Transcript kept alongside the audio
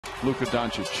Luka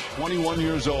Doncic, 21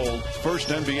 years old, first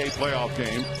NBA playoff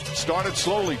game. Started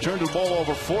slowly, turned the ball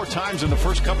over 4 times in the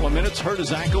first couple of minutes, hurt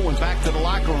his ankle, went back to the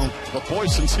locker room. But boy,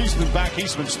 since he's been back,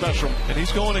 he's been special. And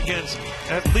he's going against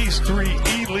at least 3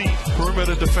 elite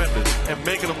perimeter defenders and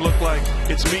making them look like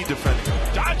it's me defending him.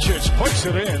 Doncic puts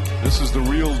it in. This is the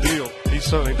real deal. He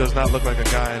certainly does not look like a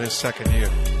guy in his second year.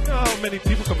 You know how many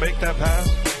people can make that pass?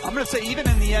 I'm going to say even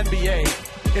in the NBA,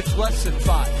 it's less than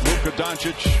 5. Luka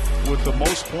Doncic with the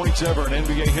most points ever in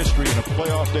NBA history in a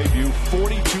playoff debut.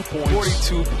 42 points.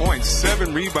 42 points,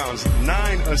 7 rebounds,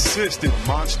 9 assists in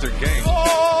monster game.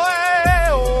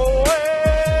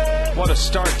 What a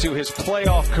start to his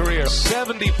playoff career.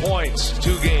 70 points,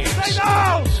 2 games.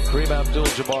 Kareem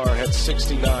Abdul-Jabbar had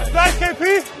 69. Nice,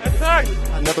 KP. That's nice.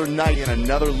 Another night and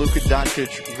another Luka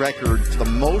Doncic record. The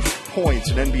most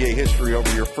points in NBA history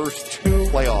over your first 2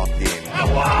 playoff games.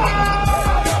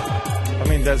 I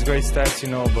mean, that's great stats,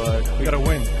 but we got to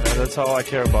win. That's all I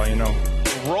care about,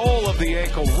 Roll of the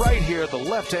ankle right here, the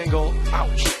left angle.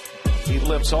 Ouch. He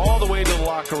limps all the way to the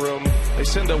locker room. They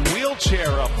send a wheelchair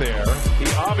up there. He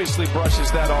obviously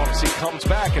brushes that off as he comes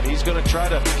back, and he's going to try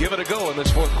to give it a go in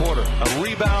this fourth quarter. A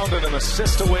rebound and an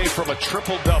assist away from a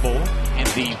triple-double. In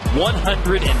the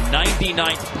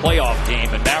 199th playoff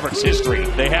game in Mavericks history,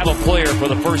 they have a player for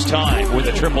the first time with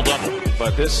a triple-double.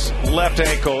 But this left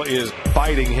ankle is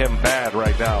biting him bad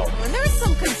right now. And there's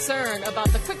some concern about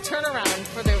the quick turnaround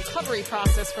for the recovery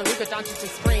process for Luka Doncic's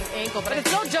sprained ankle. But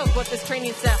it's no joke what this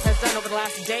training staff has done over the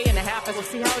last day and a half, and we'll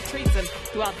see how it treats him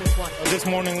throughout this one. This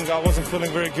morning, I wasn't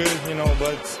feeling very good,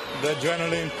 but the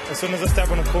adrenaline, as soon as I stepped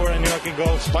on the court, I knew I could go.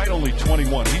 Despite only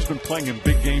 21, he's been playing in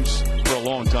big games for a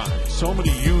long time. So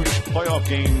many huge playoff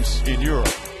games in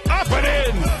Europe. Up and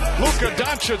in! Luka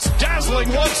Doncic dazzling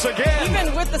once again.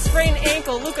 Even with the sprained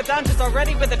ankle, Luka Doncic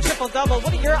already with a triple-double.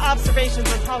 What are your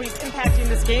observations on how he's impacting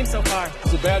this game so far?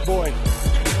 He's a bad boy.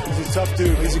 He's a tough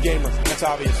dude. He's a gamer. That's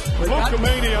obvious. Luka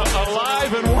Mania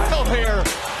alive and well here.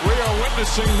 We are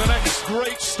witnessing the next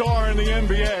great star in the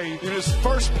NBA in his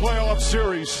first playoff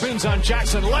series. Spins on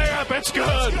Jackson. Layup. It's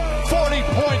good.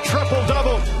 40-point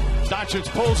triple-double. Doncic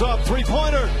pulls up.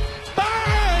 Three-pointer.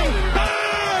 Bang! Bang!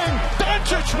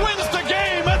 Doncic wins the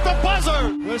game at the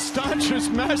buzzer. This Doncic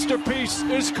masterpiece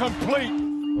is complete.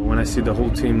 When I see the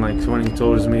whole team running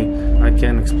towards me, I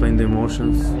can't explain the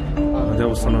emotions. That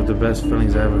was one of the best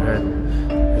feelings I ever had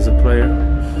as a player.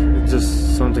 It's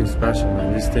just something special,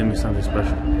 man. This team is something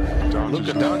special.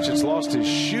 Luka Doncic lost his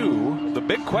shoe. The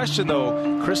big question, though,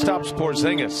 Kristaps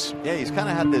Porzingis. Yeah, he's kind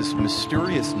of had this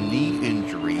mysterious knee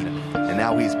injury, and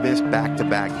now he's missed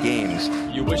back-to-back games.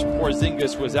 You wish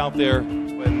Porzingis was out there.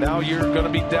 And now you're going to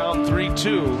be down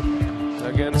 3-2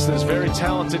 against this very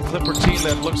talented Clipper team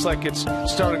that looks like it's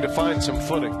starting to find some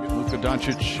footing. Luka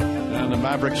Doncic and the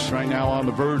Mavericks right now on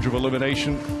the verge of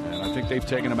elimination, and I think they've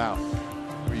taken him out.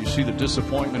 You see the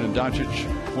disappointment in Doncic.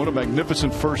 What a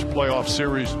magnificent first playoff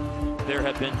series. There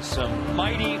have been some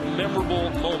mighty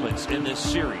memorable moments in this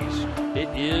series. It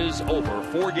is over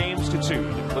 4-2.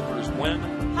 The Clippers win.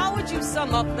 How would you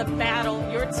sum up the battle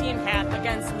your team had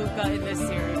against Luka in this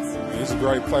series? He's a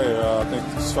great player. I think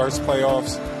his first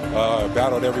playoffs,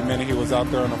 battled every minute he was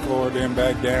out there on the floor, didn't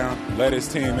back down, led his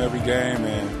team every game,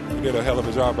 and he did a hell of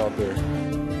a job out there.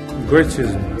 Great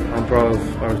season. I'm proud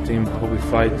of our team, how we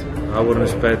fight. I wouldn't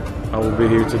expect I would be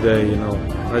here today,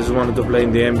 I just wanted to play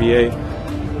in the NBA.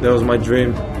 That was my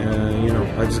dream.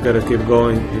 I just got to keep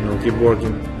going, keep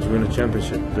working to win a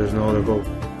championship. There's no other goal.